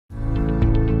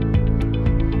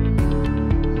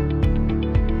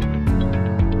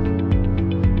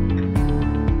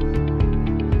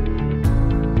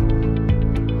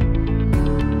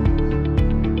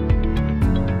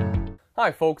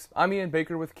Hi folks, I'm Ian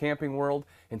Baker with Camping World,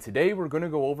 and today we're going to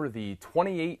go over the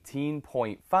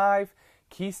 2018.5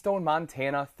 Keystone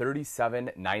Montana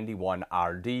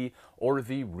 3791RD, or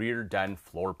the rear den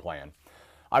floor plan.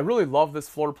 I really love this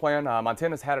floor plan.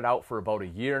 Montana's had it out for about a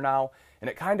year now, and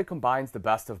it kind of combines the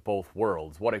best of both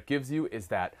worlds. What it gives you is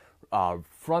that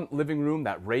front living room,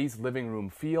 that raised living room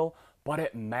feel, but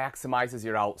it maximizes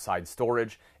your outside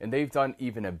storage, and they've done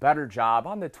even a better job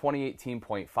on the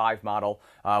 2018.5 model.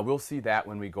 We'll see that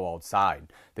when we go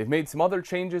outside. They've made some other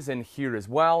changes in here as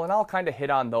well, and I'll kind of hit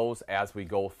on those as we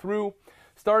go through,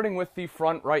 starting with the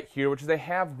front right here, which is they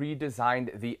have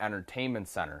redesigned the entertainment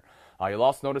center. You'll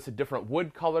also notice a different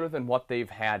wood color than what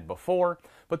they've had before,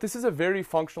 but this is a very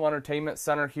functional entertainment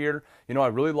center here. You know, I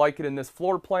really like it in this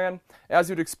floor plan. As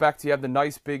you'd expect, you have the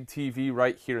nice big TV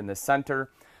right here in the center.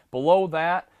 Below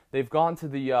that, they've gone to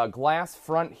the glass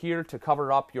front here to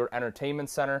cover up your entertainment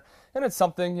center. And it's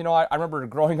something, you know, I remember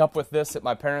growing up with this at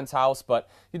my parents' house, but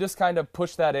you just kind of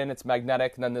push that in, it's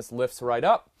magnetic, and then this lifts right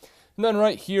up. And then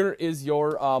right here is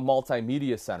your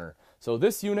multimedia center. So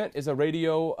this unit is a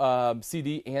radio,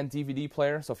 CD, and DVD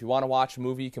player. So if you want to watch a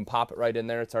movie, you can pop it right in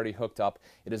there. It's already hooked up.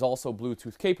 It is also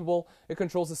Bluetooth capable. It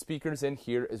controls the speakers in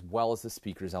here as well as the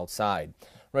speakers outside.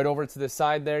 Right over to the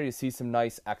side there, you see some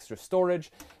nice extra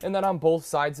storage. And then on both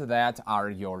sides of that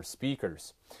are your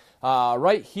speakers.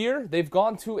 Right here, they've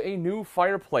gone to a new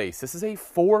fireplace. This is a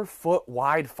 4-foot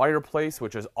wide fireplace,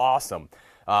 which is awesome.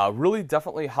 Really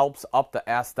definitely helps up the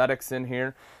aesthetics in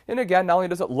here. And again, not only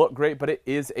does it look great, but it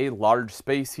is a large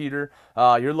space heater.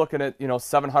 You're looking at,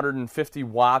 750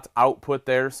 watt output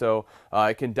there, so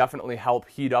it can definitely help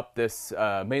heat up this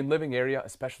main living area,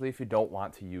 especially if you don't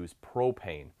want to use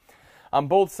propane. On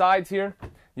both sides here,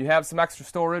 you have some extra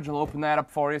storage. I'll open that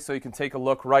up for you so you can take a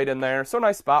look right in there. So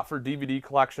nice spot for DVD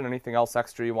collection, anything else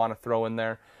extra you want to throw in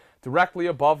there. Directly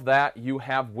above that, you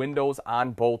have windows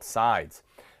on both sides.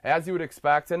 As you would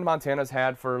expect, and Montana's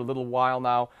had for a little while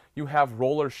now, you have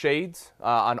roller shades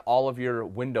on all of your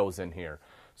windows in here.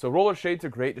 So roller shades are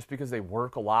great just because they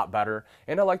work a lot better.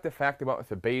 And I like the fact they went with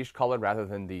the beige color rather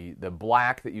than the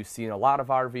black that you see in a lot of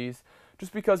RVs.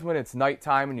 Just because when it's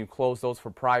nighttime and you close those for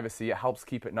privacy, it helps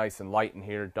keep it nice and light in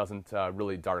here. It doesn't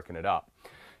really darken it up.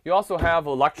 You also have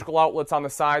electrical outlets on the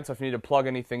side, so if you need to plug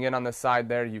anything in on the side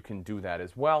there, you can do that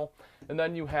as well. And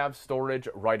then you have storage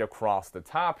right across the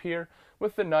top here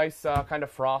with the nice kind of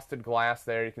frosted glass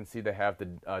there. You can see they have the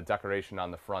decoration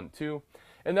on the front too.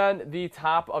 And then the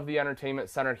top of the entertainment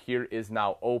center here is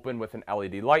now open with an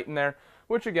LED light in there,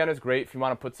 which again is great if you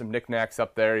want to put some knickknacks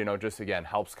up there, just again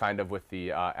helps kind of with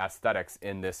the aesthetics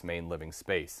in this main living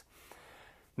space.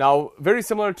 Now, very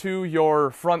similar to your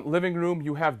front living room,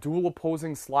 you have dual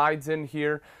opposing slides in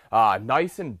here.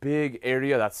 Nice and big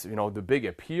area, that's the big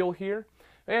appeal here.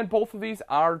 And both of these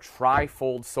are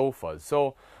tri-fold sofas.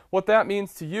 So what that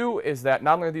means to you is that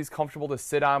not only are these comfortable to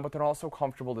sit on, but they're also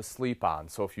comfortable to sleep on.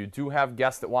 So if you do have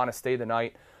guests that want to stay the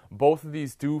night, both of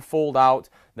these do fold out.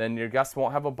 Then your guests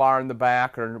won't have a bar in the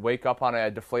back or wake up on a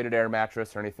deflated air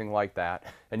mattress or anything like that.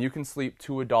 And you can sleep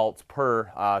 2 adults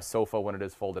per sofa when it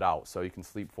is folded out. So you can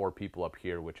sleep 4 people up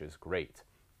here, which is great.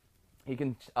 You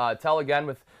can tell again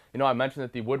with, I mentioned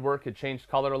that the woodwork had changed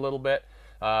color a little bit.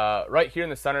 Right here in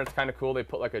the center, it's kind of cool. They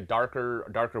put like a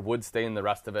darker wood stain. The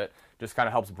rest of it just kind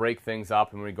of helps break things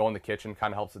up. And when we go in the kitchen,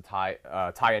 kind of helps to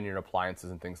tie in your appliances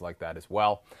and things like that as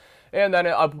well. And then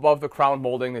up above the crown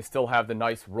molding, they still have the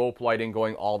nice rope lighting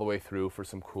going all the way through for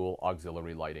some cool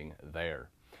auxiliary lighting there.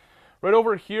 Right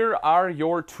over here are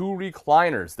your 2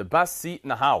 recliners, the best seat in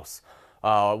the house.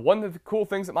 One of the cool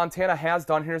things that Montana has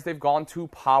done here is they've gone to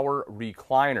power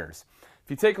recliners. If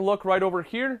you take a look right over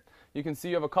here, you can see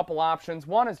you have a couple options.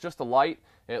 One is just a light.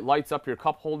 It lights up your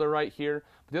cup holder right here.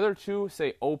 But the other two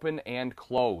say open and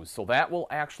close. So that will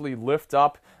actually lift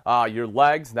up your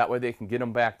legs. That way they can get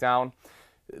them back down.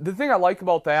 The thing I like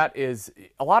about that is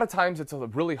a lot of times it's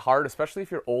really hard, especially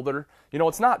if you're older.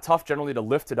 It's not tough generally to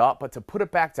lift it up, but to put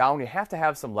it back down, you have to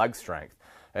have some leg strength.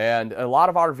 And a lot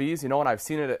of RVs, and I've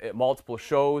seen it at multiple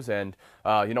shows and,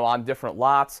 on different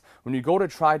lots, when you go to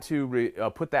try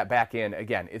to put that back in,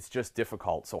 again, it's just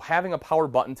difficult. So having a power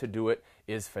button to do it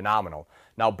is phenomenal.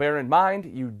 Now, bear in mind,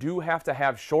 you do have to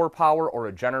have shore power or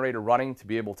a generator running to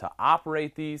be able to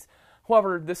operate these.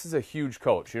 However, this is a huge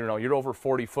coach. You're over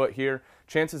 40 foot here.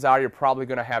 Chances are you're probably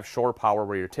going to have shore power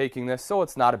where you're taking this, so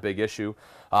it's not a big issue.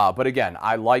 But again,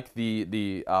 I like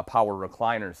the power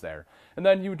recliners there. And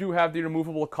then you do have the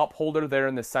removable cup holder there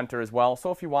in the center as well.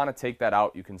 So if you want to take that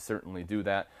out, you can certainly do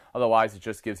that. Otherwise, it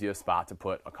just gives you a spot to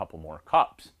put a couple more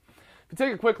cups. If you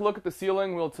take a quick look at the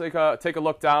ceiling, we'll take a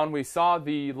look down. We saw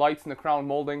the lights in the crown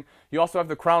molding. You also have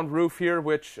the crowned roof here,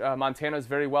 which Montana is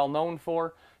very well known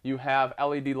for. You have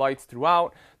LED lights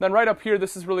throughout. Then right up here,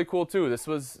 this is really cool too. This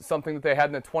was something that they had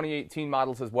in the 2018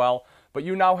 models as well. But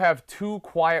you now have 2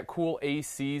 quiet cool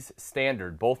ACs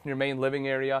standard, both in your main living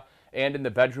area and in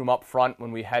the bedroom up front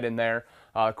when we head in there.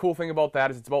 Cool thing about that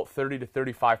is it's about 30 to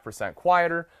 35%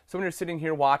 quieter. So when you're sitting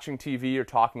here watching TV or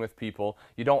talking with people,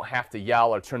 you don't have to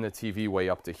yell or turn the TV way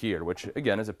up to here, which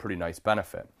again is a pretty nice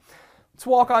benefit. Let's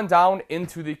walk on down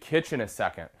into the kitchen a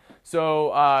second.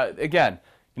 So again,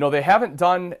 you know, they haven't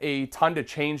done a ton to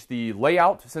change the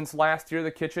layout since last year,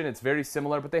 the kitchen. It's very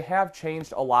similar, but they have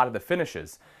changed a lot of the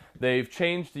finishes. They've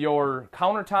changed your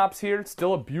countertops here. It's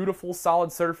still a beautiful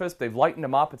solid surface. They've lightened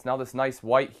them up. It's now this nice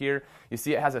white here. You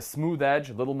see it has a smooth edge,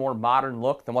 a little more modern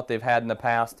look than what they've had in the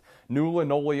past. New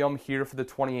linoleum here for the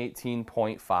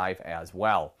 2018.5 as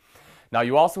well. Now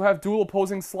you also have dual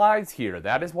opposing slides here.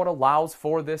 That is what allows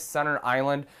for this center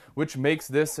island, which makes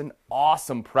this an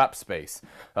awesome prep space.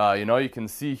 You know, you can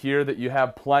see here that you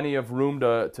have plenty of room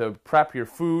to prep your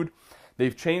food.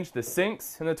 They've changed the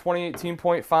sinks in the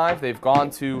 2018.5. They've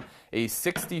gone to a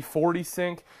 60-40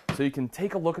 sink. So you can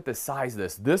take a look at the size of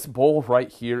this. This bowl right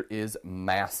here is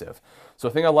massive. So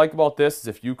the thing I like about this is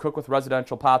if you cook with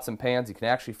residential pots and pans, you can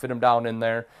actually fit them down in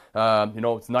there. You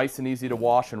know, it's nice and easy to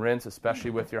wash and rinse,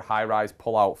 especially with your high-rise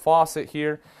pull-out faucet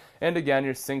here. And again,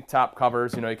 your sink top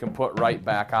covers, you know, you can put right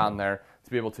back on there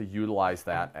to be able to utilize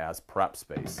that as prep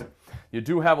space. You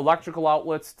do have electrical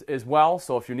outlets as well,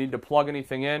 so if you need to plug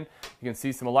anything in, you can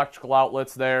see some electrical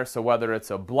outlets there. So whether it's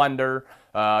a blender,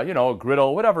 you know, a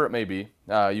griddle, whatever it may be,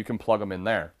 you can plug them in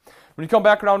there. When you come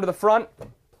back around to the front,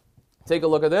 take a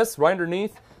look at this. Right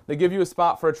underneath, they give you a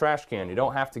spot for a trash can. You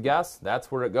don't have to guess.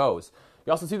 That's where it goes.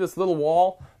 You also see this little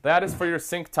wall. That is for your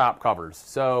sink top covers.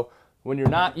 So when you're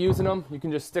not using them, you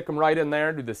can just stick them right in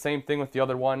there. Do the same thing with the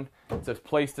other one. It's a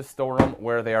place to store them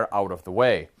where they are out of the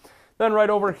way. Then right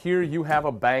over here, you have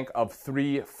a bank of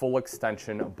 3 full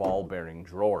extension ball bearing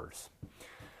drawers.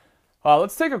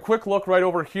 Let's take a quick look right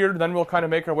over here, then we'll kind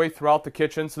of make our way throughout the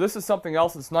kitchen. So this is something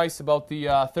else that's nice about the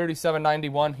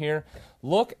 3791 here.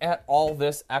 Look at all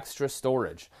this extra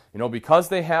storage. You know, because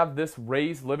they have this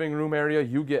raised living room area,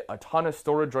 you get a ton of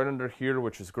storage right under here,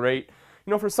 which is great.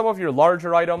 You know, for some of your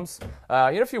larger items, you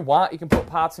know, if you want, you can put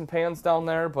pots and pans down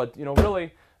there, but, you know,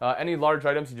 really, any large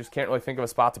items, you just can't really think of a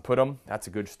spot to put them. That's a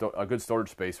good storage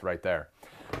space right there.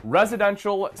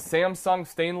 Residential Samsung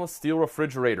stainless steel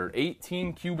refrigerator,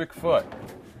 18 cubic foot.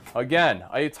 Again,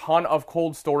 a ton of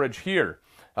cold storage here.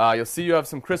 You'll see you have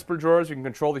some crisper drawers. You can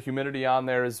control the humidity on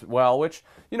there as well, which,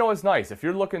 you know, is nice. If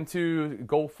you're looking to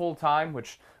go full-time,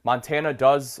 which Montana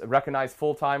does recognize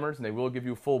full-timers, and they will give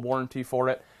you full warranty for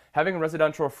it, having a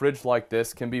residential fridge like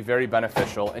this can be very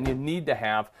beneficial, and you need to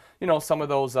have, you know, some of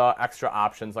those extra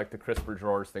options like the crisper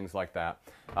drawers, things like that.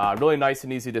 Really nice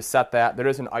and easy to set that. There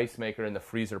is an ice maker in the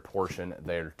freezer portion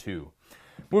there too.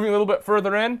 Moving a little bit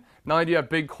further in, not only do you have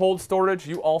big cold storage,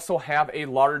 you also have a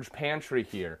large pantry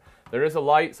here. There is a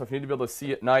light, so if you need to be able to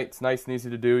see at night, it's nice and easy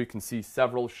to do. You can see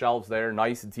several shelves there,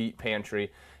 nice deep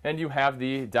pantry, and you have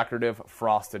the decorative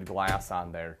frosted glass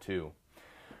on there too.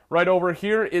 Right over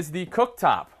here is the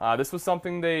cooktop. This was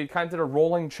something they kind of did a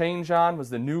rolling change on, was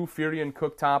the new Furrion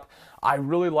cooktop. I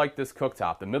really like this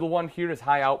cooktop. The middle one here is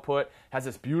high output, has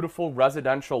this beautiful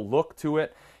residential look to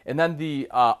it. And then the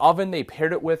oven they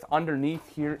paired it with underneath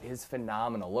here is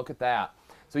phenomenal. Look at that.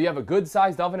 So you have a good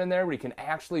sized oven in there where you can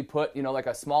actually put, you know, like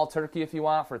a small turkey if you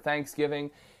want for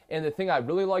Thanksgiving. And the thing I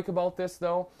really like about this,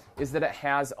 though, is that it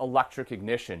has electric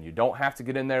ignition. You don't have to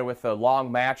get in there with a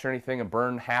long match or anything and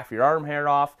burn half your arm hair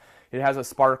off. It has a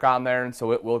spark on there, and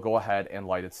so it will go ahead and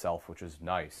light itself, which is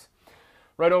nice.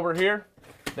 Right over here,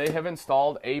 they have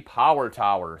installed a power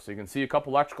tower. So you can see a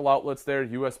couple electrical outlets there,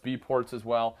 USB ports as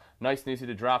well. Nice and easy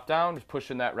to drop down. Just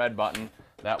push in that red button.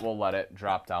 That will let it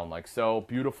drop down like so.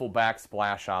 Beautiful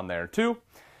backsplash on there, too.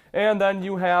 And then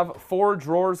you have 4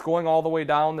 drawers going all the way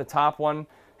down. The top one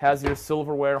has your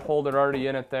silverware holder already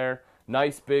in it there.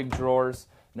 Nice big drawers.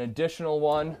 An additional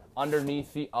one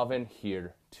underneath the oven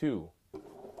here too.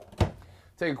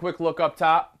 Take a quick look up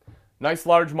top. Nice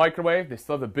large microwave. They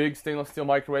still have the big stainless steel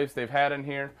microwaves they've had in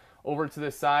here. Over to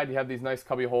this side, you have these nice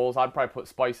cubby holes. I'd probably put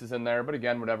spices in there, but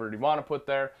again, whatever you want to put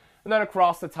there. And then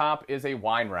across the top is a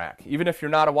wine rack. Even if you're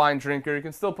not a wine drinker, you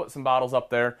can still put some bottles up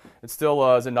there. It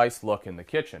still is a nice look in the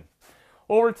kitchen.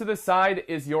 Over to this side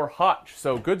is your hutch.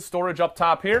 So good storage up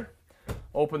top here.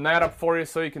 Open that up for you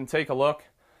so you can take a look.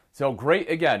 So great,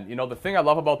 again, you know, the thing I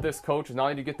love about this coach is not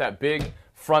only do you get that big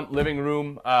front living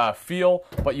room feel,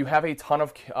 but you have a ton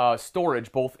of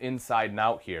storage both inside and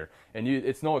out here. And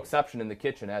it's no exception in the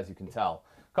kitchen, as you can tell.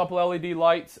 A couple LED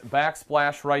lights,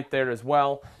 backsplash right there as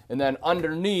well. And then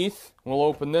underneath, we'll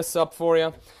open this up for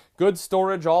you. Good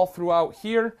storage all throughout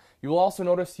here. You will also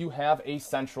notice you have a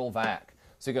central vac.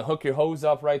 So you can hook your hose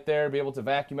up right there, be able to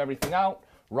vacuum everything out.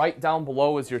 Right down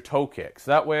below is your toe kick.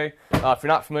 So that way, if you're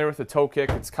not familiar with the toe kick,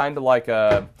 it's kind of like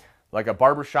a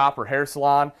barbershop or hair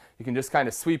salon. You can just kind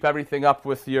of sweep everything up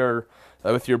with your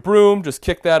broom, just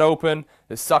kick that open.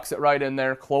 It sucks it right in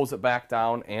there, close it back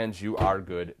down, and you are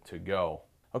good to go.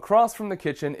 Across from the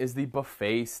kitchen is the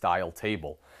buffet style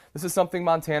table. This is something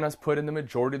Montana's put in the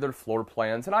majority of their floor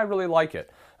plans, and I really like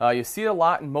it. You see it a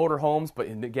lot in motorhomes, but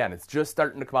again, it's just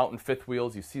starting to come out in fifth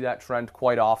wheels. You see that trend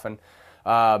quite often.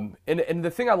 And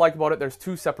the thing I like about it, there's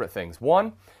two separate things.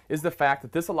 One is the fact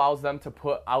that this allows them to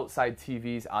put outside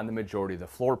TVs on the majority of the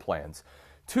floor plans.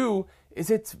 Two is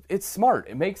it's smart.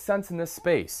 It makes sense in this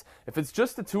space. If it's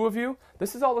just the two of you,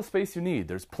 this is all the space you need.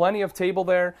 There's plenty of table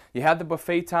there. You have the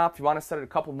buffet top. You want to set a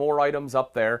couple more items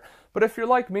up there. But if you're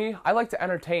like me, I like to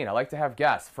entertain. I like to have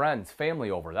guests, friends, family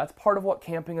over. That's part of what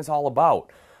camping is all about.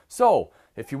 So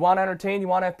if you want to entertain, you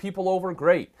want to have people over,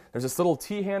 great. There's this little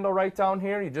T-handle right down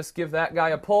here. You just give that guy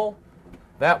a pull.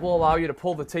 That will allow you to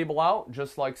pull the table out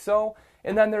just like so.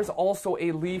 And then there's also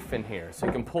a leaf in here. So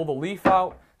you can pull the leaf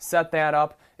out, set that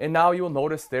up, and now you'll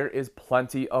notice there is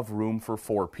plenty of room for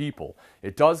 4 people.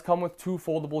 It does come with 2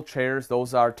 foldable chairs.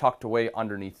 Those are tucked away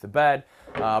underneath the bed.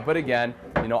 But again,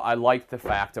 I like the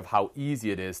fact of how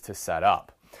easy it is to set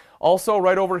up. Also,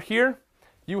 right over here,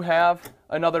 you have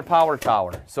another power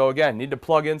tower. So again, need to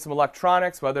plug in some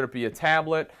electronics, whether it be a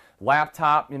tablet,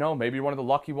 laptop, maybe you're one of the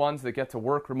lucky ones that get to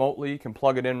work remotely, you can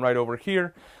plug it in right over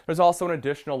here. There's also an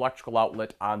additional electrical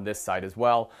outlet on this side as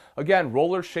well. Again,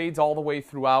 roller shades all the way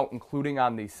throughout, including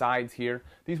on the sides here.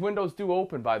 These windows do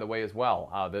open, by the way, as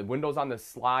well. The windows on the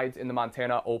slides in the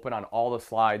Montana open on all the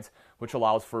slides, which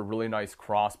allows for a really nice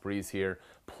cross breeze here.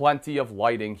 Plenty of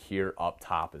lighting here up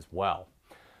top as well.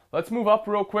 Let's move up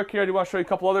real quick here. I do want to show you a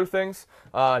couple other things.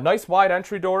 Nice wide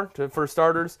entry door for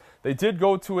starters. They did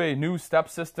go to a new step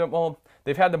system. Well,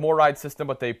 they've had the MORryde system,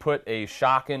 but they put a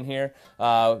shock in here,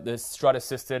 this strut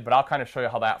assisted, but I'll kind of show you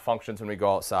how that functions when we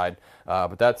go outside.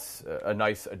 But that's a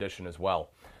nice addition as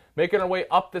well. Making our way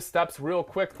up the steps real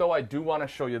quick, though, I do want to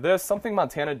show you this. Something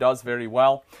Montana does very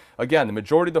well. Again, the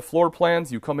majority of the floor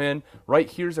plans, you come in, right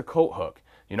here's a coat hook.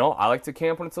 I like to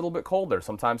camp when it's a little bit colder,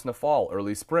 sometimes in the fall,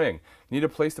 early spring. You need a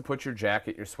place to put your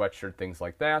jacket, your sweatshirt, things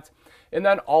like that. And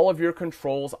then all of your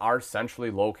controls are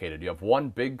centrally located. You have one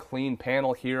big clean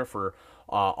panel here for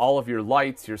all of your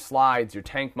lights, your slides, your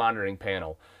tank monitoring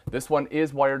panel. This one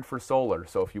is wired for solar,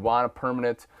 so if you want a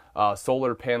permanent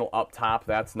solar panel up top,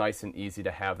 that's nice and easy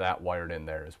to have that wired in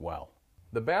there as well.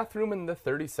 The bathroom in the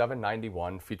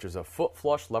 3791 features a foot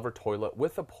flush lever toilet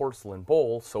with a porcelain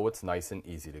bowl, so it's nice and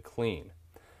easy to clean.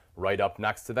 Right up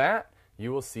next to that,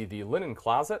 you will see the linen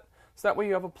closet, so that way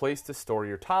you have a place to store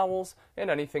your towels and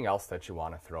anything else that you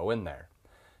want to throw in there.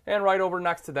 And right over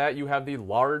next to that, you have the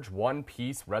large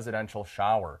one-piece residential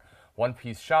shower.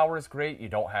 One-piece shower is great. You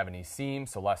don't have any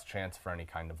seams, so less chance for any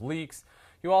kind of leaks.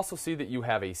 You also see that you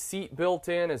have a seat built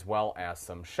in as well as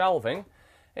some shelving.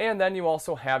 And then you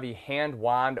also have a hand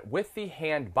wand with the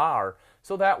hand bar,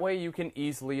 so that way you can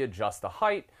easily adjust the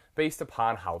height based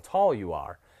upon how tall you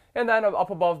are. And then up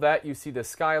above that, you see the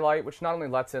skylight, which not only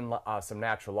lets in some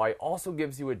natural light, also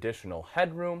gives you additional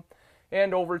headroom.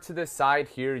 And over to the side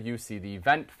here, you see the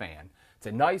vent fan. It's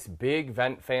a nice big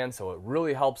vent fan, so it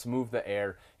really helps move the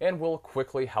air and will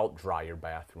quickly help dry your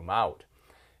bathroom out.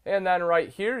 And then right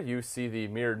here, you see the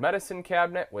mirrored medicine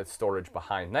cabinet with storage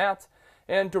behind that.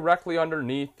 And directly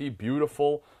underneath, the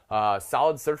beautiful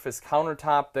solid surface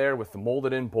countertop there with the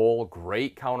molded in bowl,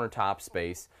 great countertop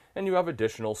space. And you have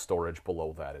additional storage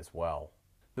below that as well.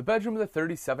 The bedroom of the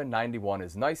 3791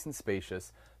 is nice and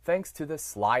spacious thanks to the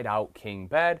slide out king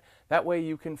bed. That way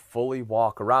you can fully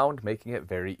walk around, making it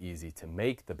very easy to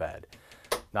make the bed.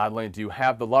 Not only do you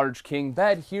have the large king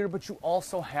bed here, but you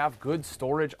also have good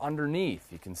storage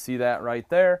underneath. You can see that right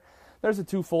there. There's the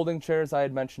 2 folding chairs I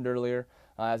had mentioned earlier.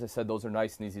 As I said, those are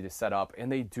nice and easy to set up,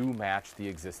 and they do match the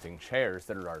existing chairs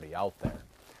that are already out there.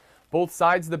 Both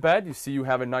sides of the bed, you see you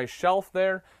have a nice shelf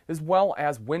there, as well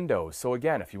as windows. So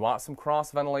again, if you want some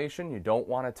cross ventilation, you don't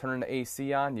want to turn the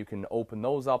AC on, you can open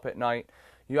those up at night.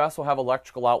 You also have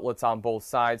electrical outlets on both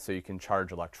sides, so you can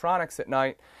charge electronics at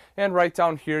night. And right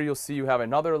down here, you'll see you have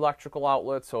another electrical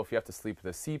outlet, so if you have to sleep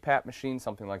with a CPAP machine,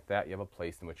 something like that, you have a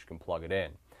place in which you can plug it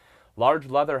in. Large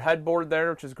leather headboard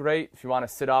there, which is great. If you want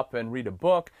to sit up and read a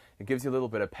book, it gives you a little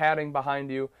bit of padding behind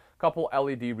you. couple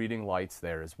LED reading lights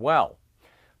there as well.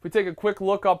 If we take a quick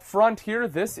look up front here,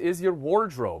 this is your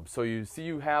wardrobe. So you see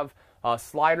you have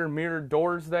slider mirrored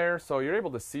doors there, so you're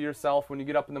able to see yourself when you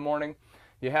get up in the morning.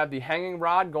 You have the hanging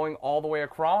rod going all the way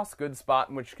across, good spot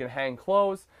in which you can hang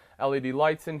clothes. LED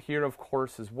lights in here, of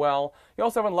course, as well. You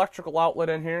also have an electrical outlet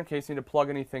in here in case you need to plug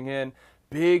anything in.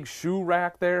 Big shoe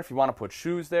rack there if you want to put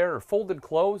shoes there, or folded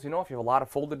clothes, if you have a lot of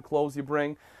folded clothes you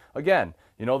bring. Again,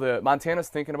 the Montana's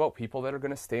thinking about people that are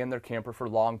going to stay in their camper for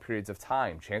long periods of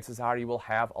time. Chances are you will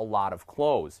have a lot of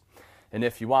clothes. And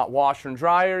if you want washer and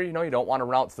dryer, you don't want to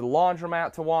route to the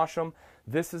laundromat to wash them,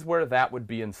 this is where that would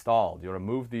be installed. You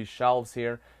remove these shelves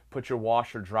here, put your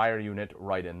washer dryer unit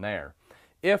right in there.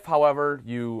 If, however,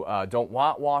 you don't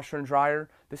want washer and dryer,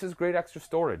 this is great extra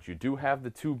storage. You do have the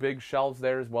 2 big shelves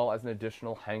there as well as an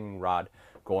additional hanging rod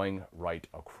going right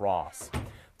across.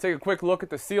 Take a quick look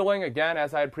at the ceiling. Again,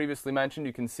 as I had previously mentioned,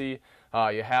 you can see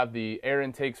you have the air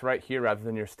intakes right here rather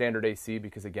than your standard AC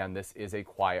because, again, this is a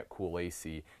quiet, cool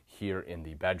AC here in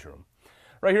the bedroom.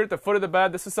 Right here at the foot of the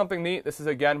bed, this is something neat. This is,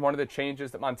 again, one of the changes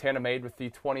that Montana made with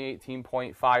the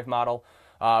 2018.5 model.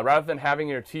 Rather than having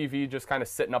your TV just kind of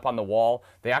sitting up on the wall,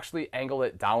 they actually angle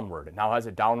it downward. It now has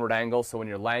a downward angle, so when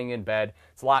you're laying in bed,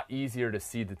 it's a lot easier to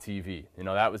see the TV.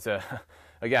 That was,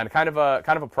 again, kind of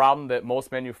a problem that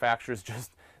most manufacturers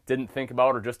just didn't think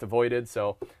about or just avoided.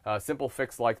 So a simple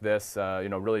fix like this,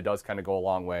 really does kind of go a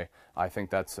long way. I think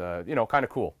that's, kind of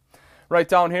cool. Right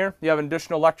down here, you have an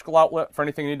additional electrical outlet for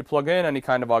anything you need to plug in, any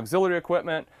kind of auxiliary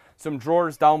equipment. Some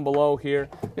drawers down below here,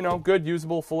 good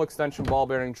usable full extension ball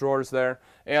bearing drawers there.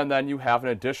 And then you have an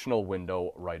additional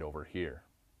window right over here.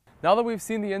 Now that we've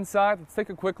seen the inside, let's take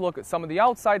a quick look at some of the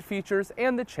outside features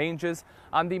and the changes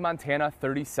on the Montana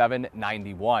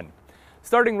 3791.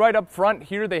 Starting right up front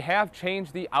here, they have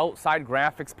changed the outside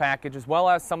graphics package as well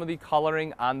as some of the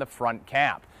coloring on the front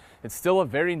cap. It's still a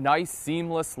very nice,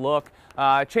 seamless look.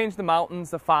 Changed the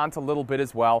mountains, the font a little bit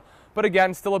as well. But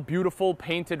again, still a beautiful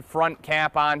painted front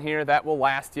cap on here that will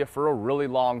last you for a really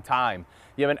long time.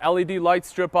 You have an LED light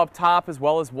strip up top as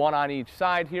well as one on each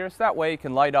side here, so that way you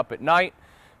can light up at night.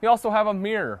 You also have a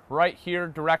mirror right here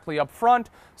directly up front,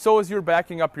 so as you're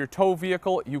backing up your tow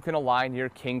vehicle, you can align your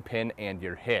kingpin and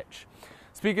your hitch.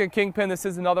 Speaking of kingpin, this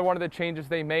is another one of the changes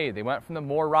they made. They went from the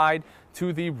MORryde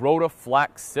to the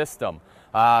Rotaflex system.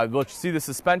 We'll see the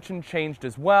suspension changed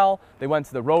as well. They went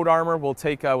to the Road Armor. We'll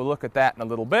take a look at that in a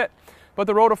little bit. But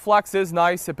the Rotaflex is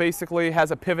nice. It basically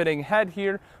has a pivoting head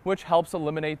here, which helps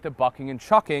eliminate the bucking and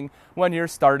chucking when you're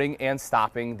starting and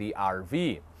stopping the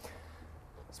RV.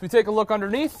 So we take a look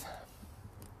underneath.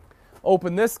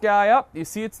 Open this guy up. You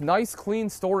see it's nice, clean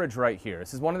storage right here.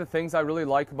 This is one of the things I really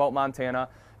like about Montana.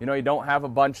 You don't have a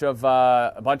bunch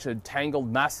of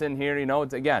tangled mess in here.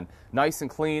 It's, again, nice and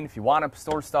clean. If you want to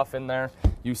store stuff in there,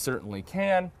 you certainly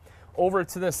can. Over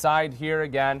to the side here,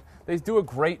 again, they do a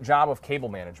great job of cable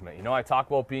management. I talk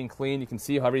about being clean. You can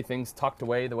see how everything's tucked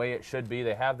away the way it should be.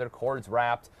 They have their cords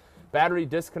wrapped. Battery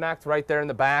disconnect right there in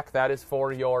the back. That is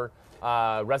for your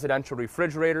residential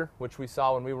refrigerator, which we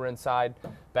saw when we were inside.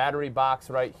 Battery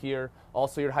box right here.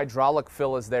 Also, your hydraulic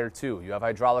fill is there too. You have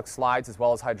hydraulic slides as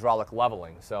well as hydraulic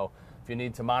leveling. So if you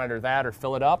need to monitor that or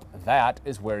fill it up, that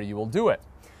is where you will do it.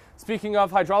 Speaking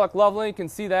of hydraulic leveling, you can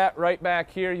see that right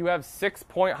back here. You have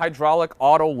 6-point hydraulic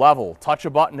auto level. Touch a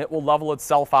button, it will level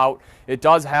itself out. It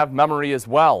does have memory as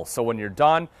well. So when you're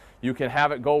done, you can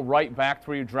have it go right back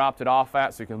to where you dropped it off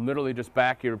at. So you can literally just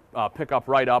back your pickup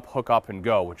right up, hook up, and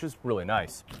go, which is really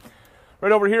nice.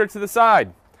 Right over here to the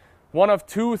side, one of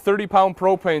 2 30-pound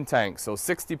propane tanks. So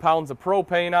 60 pounds of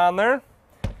propane on there.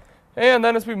 And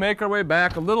then as we make our way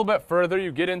back a little bit further,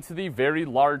 you get into the very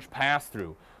large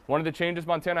pass-through. One of the changes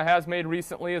Montana has made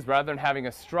recently is rather than having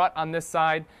a strut on this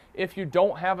side, if you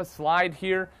don't have a slide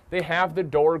here, they have the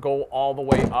door go all the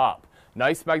way up.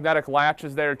 Nice magnetic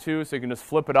latches there too, so you can just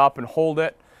flip it up and hold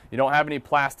it. You don't have any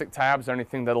plastic tabs or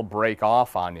anything that'll break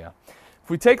off on you. If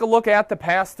we take a look at the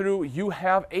pass-through, you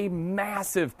have a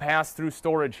massive pass-through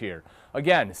storage here.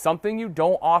 Again, something you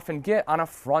don't often get on a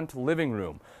front living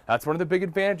room. That's one of the big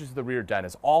advantages of the rear den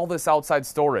is all this outside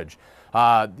storage.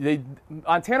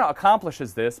 Montana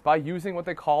accomplishes this by using what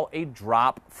they call a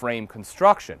drop frame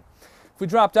construction. If we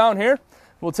drop down here,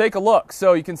 we'll take a look.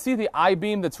 So you can see the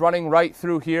I-beam that's running right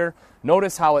through here.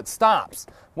 Notice how it stops.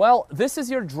 Well, this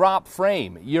is your drop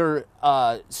frame. Your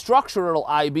structural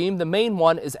I-beam, the main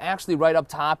one, is actually right up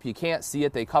top. You can't see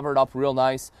it. They cover it up real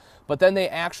nice. But then they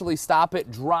actually stop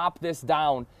it, drop this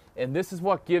down and this is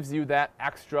what gives you that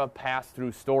extra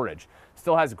pass-through storage.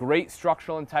 Still has great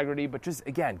structural integrity, but just,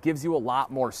 again, gives you a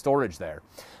lot more storage there.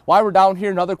 While we're down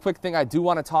here, another quick thing I do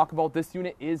want to talk about, this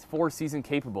unit is 4-season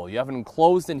capable. You have an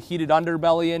enclosed and heated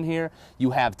underbelly in here.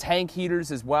 You have tank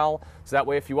heaters as well, so that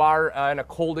way if you are in a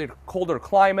colder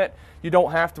climate, you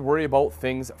don't have to worry about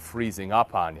things freezing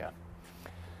up on you.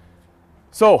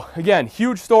 So again,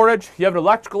 huge storage. You have an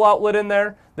electrical outlet in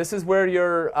there. This is where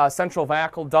your central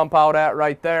vac will dump out at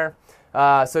right there.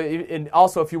 And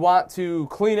also, if you want to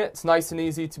clean it, it's nice and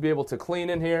easy to be able to clean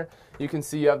in here. You can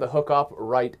see you have the hookup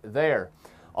right there.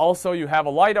 Also, you have a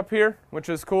light up here, which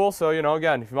is cool. So, you know,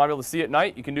 again, if you want to be able to see at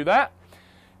night, you can do that.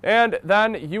 And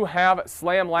then you have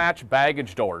slam latch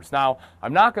baggage doors. Now,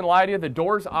 I'm not going to lie to you, the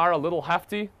doors are a little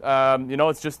hefty. You know,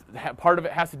 it's just part of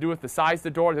it has to do with the size of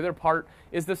the door. The other part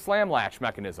is the slam latch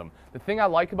mechanism. The thing I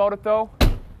like about it, though,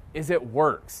 is it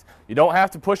works. You don't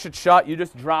have to push it shut. You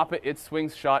just drop it. It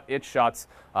swings shut. It shuts.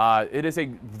 It is a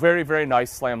very, very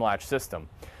nice slam latch system.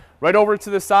 Right over to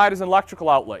the side is an electrical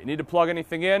outlet. You need to plug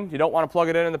anything in. You don't want to plug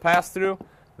it in the pass-through.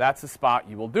 That's the spot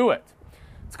you will do it.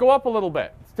 Let's go up a little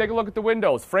bit. Let's take a look at the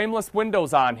windows. Frameless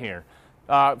windows on here.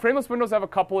 Frameless windows have a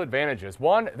couple advantages.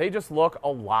 One, they just look a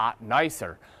lot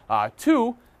nicer.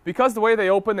 Two, because the way they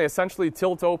open, they essentially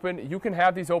tilt open. You can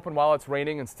have these open while it's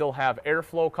raining and still have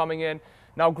airflow coming in.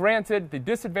 Now, granted, the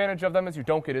disadvantage of them is you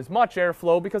don't get as much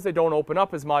airflow because they don't open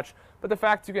up as much, but the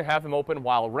fact you can have them open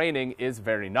while raining is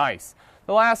very nice.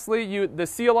 Now, lastly, the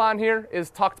seal on here is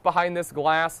tucked behind this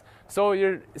glass, so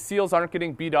your seals aren't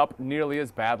getting beat up nearly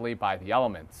as badly by the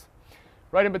elements.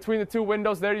 Right in between the two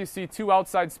windows there, you see two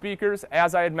outside speakers.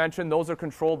 As I had mentioned, those are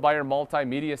controlled by your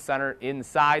multimedia center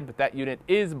inside, but that unit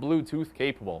is Bluetooth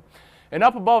capable. And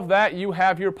up above that, you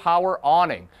have your power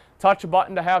awning. Touch a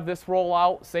button to have this roll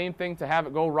out, same thing to have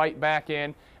it go right back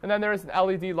in. And then there's an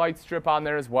LED light strip on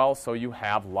there as well, so you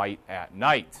have light at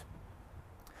night.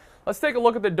 Let's take a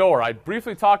look at the door. I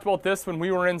briefly talked about this when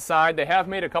we were inside. They have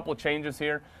made a couple of changes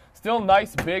here. Still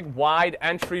nice, big, wide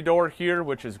entry door here,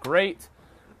 which is great.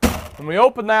 When we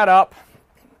open that up,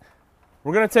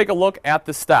 we're going to take a look at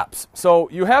the steps. So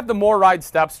you have the MORryde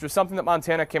steps, which is something that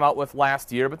Montana came out with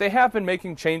last year, but they have been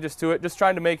making changes to it, just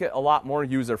trying to make it a lot more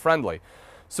user-friendly.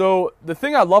 So the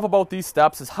thing I love about these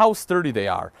steps is how sturdy they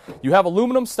are. You have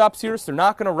aluminum steps here, so they're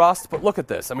not going to rust, but look at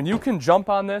this. I mean, you can jump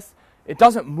on this. It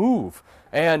doesn't move.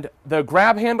 And the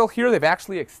grab handle here, they've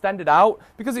actually extended out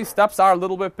because these steps are a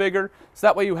little bit bigger, so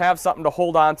that way you have something to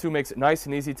hold on to, makes it nice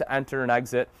and easy to enter and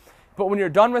exit. But when you're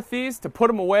done with these, to put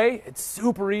them away, it's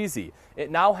super easy.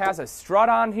 It now has a strut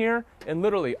on here, and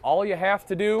literally all you have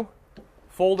to do,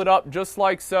 fold it up just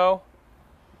like so.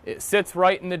 It sits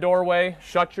right in the doorway,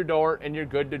 shut your door, and you're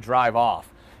good to drive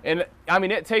off. And I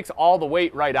mean, it takes all the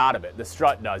weight right out of it, the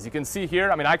strut does. You can see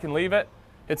here, I mean, I can leave it.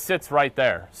 It sits right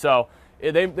there. So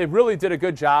they really did a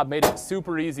good job, made it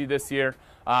super easy this year.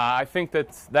 I think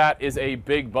that is a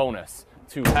big bonus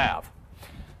to have.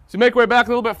 So make our way back a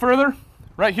little bit further.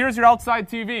 Right here's your outside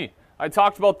TV. I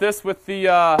talked about this with the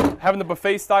having the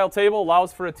buffet style table,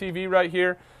 allows for a TV right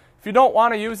here. If you don't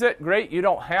want to use it, great, you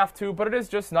don't have to, but it is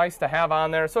just nice to have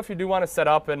on there. So if you do want to set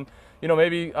up and, you know,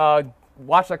 maybe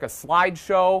watch like a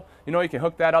slideshow, you know, you can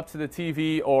hook that up to the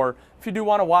TV, or if you do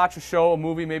want to watch a show, a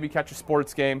movie, maybe catch a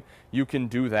sports game, you can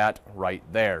do that right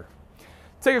there.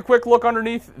 Take a quick look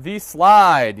underneath the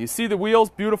slide. You see the wheels,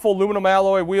 beautiful aluminum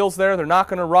alloy wheels there. They're not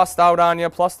going to rust out on you,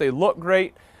 plus they look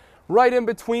great. Right in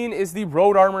between is the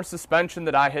Road Armor suspension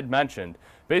that I had mentioned.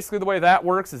 Basically, the way that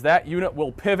works is that unit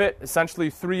will pivot essentially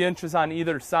 3 inches on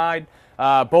either side,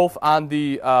 both on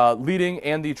the leading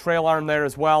and the trail arm there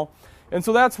as well. And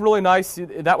so that's really nice.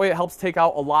 That way it helps take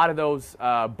out a lot of those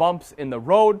bumps in the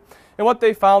road. And what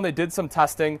they found, they did some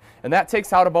testing, and that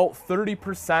takes out about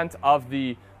 30% of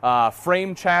the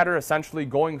frame chatter essentially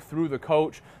going through the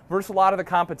coach versus a lot of the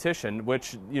competition,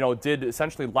 which, you know, did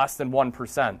essentially less than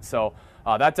 1%. So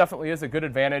that definitely is a good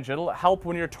advantage. It'll help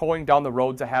when you're towing down the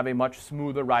road to have a much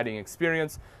smoother riding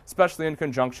experience, especially in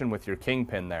conjunction with your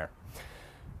Kingpin there.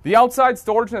 The outside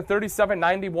storage in the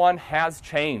 3791 has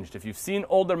changed. If you've seen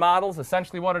older models,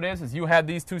 essentially what it is you had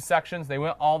these two sections. They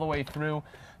went all the way through.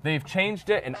 They've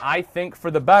changed it, and I think for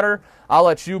the better. I'll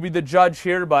let you be the judge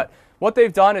here, but what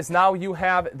they've done is now you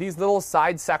have these little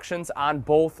side sections on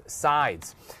both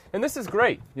sides. And this is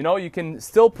great. You know, you can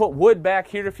still put wood back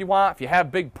here if you want. If you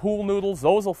have big pool noodles,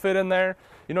 those will fit in there.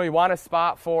 You know, you want a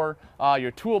spot for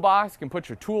your toolbox, you can put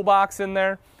your toolbox in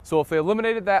there. So if they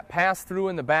eliminated that pass-through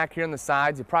in the back here on the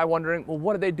sides, you're probably wondering, well,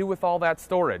 what do they do with all that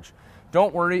storage?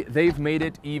 Don't worry, they've made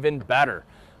it even better.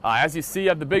 As you see, you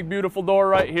have the big, beautiful door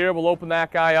right here. We'll open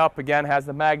that guy up. Again, has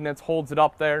the magnets, holds it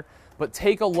up there. But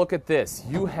take a look at this.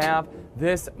 You have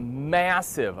this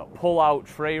massive pull-out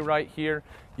tray right here.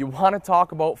 You want to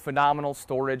talk about phenomenal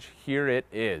storage, here it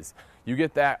is. You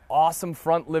get that awesome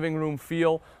front living room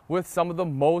feel with some of the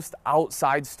most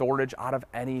outside storage out of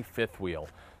any fifth wheel.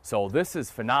 So this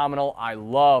is phenomenal. I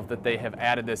love that they have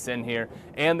added this in here,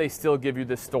 and they still give you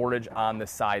the storage on the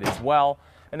side as well.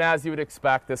 And as you would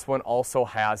expect, this one also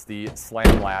has the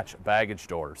slam latch baggage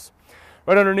doors.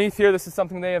 Right underneath here, this is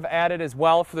something they have added as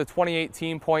well for the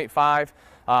 2018.5.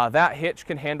 That hitch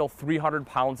can handle 300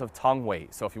 pounds of tongue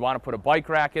weight. So if you want to put a bike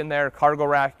rack in there, cargo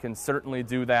rack can certainly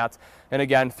do that. And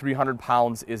again, 300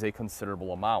 pounds is a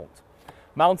considerable amount.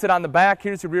 Mounted on the back,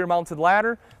 here's your rear mounted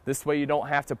ladder. This way you don't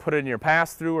have to put it in your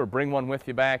pass-through or bring one with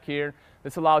you back here.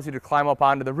 This allows you to climb up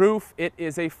onto the roof. It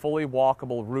is a fully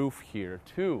walkable roof here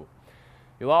too.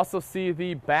 You'll also see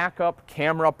the backup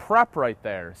camera prep right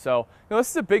there. So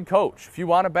this is a big coach. If you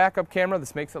want a backup camera,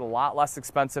 this makes it a lot less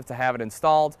expensive to have it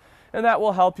installed, and that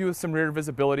will help you with some rear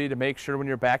visibility to make sure when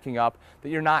you're backing up that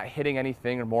you're not hitting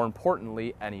anything, or more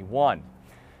importantly, anyone.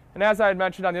 And as I had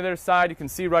mentioned on the other side, you can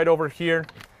see right over here,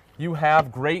 you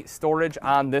have great storage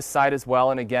on this side as well,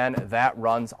 and again, that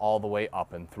runs all the way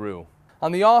up and through.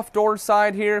 On the off-door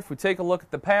side here, if we take a look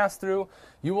at the pass-through,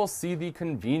 you will see the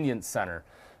convenience center.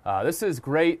 This is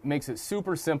great, makes it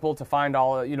super simple to find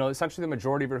all, essentially the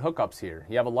majority of your hookups here.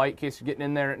 You have a light in case you're getting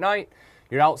in there at night,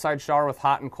 your outside shower with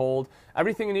hot and cold.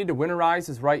 Everything you need to winterize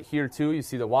is right here too. You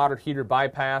see the water heater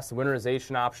bypass, the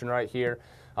winterization option right here.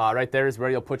 Right there is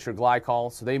where you'll put your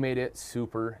glycol, so they made it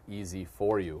super easy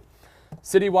for you.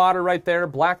 City water right there,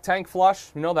 black tank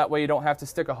flush, that way you don't have to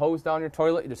stick a hose down your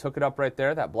toilet, you just hook it up right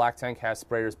there. That black tank has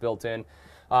sprayers built in.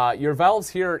 Your valves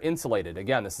here are insulated.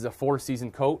 Again, this is a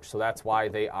 4-season coach, so that's why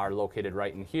they are located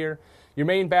right in here. Your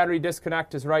main battery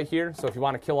disconnect is right here, so if you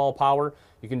want to kill all power,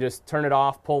 you can just turn it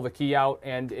off, pull the key out,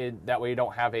 and that way you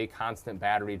don't have a constant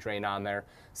battery drain on there.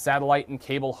 Satellite and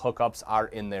cable hookups are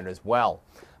in there as well.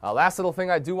 Last little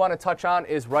thing I do want to touch on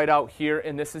is right out here,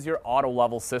 and this is your auto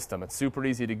level system. It's super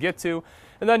easy to get to,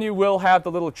 and then you will have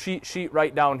the little cheat sheet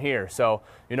right down here. So,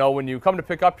 when you come to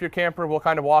pick up your camper, we'll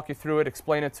kind of walk you through it,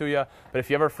 explain it to you, but if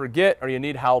you ever forget or you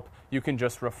need help, you can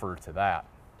just refer to that.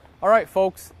 All right,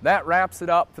 folks, that wraps it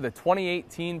up for the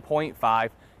 2018.5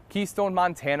 Keystone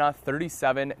Montana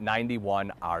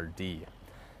 3791 RD.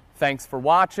 Thanks for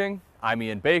watching. I'm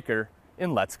Ian Baker,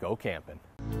 and let's go camping.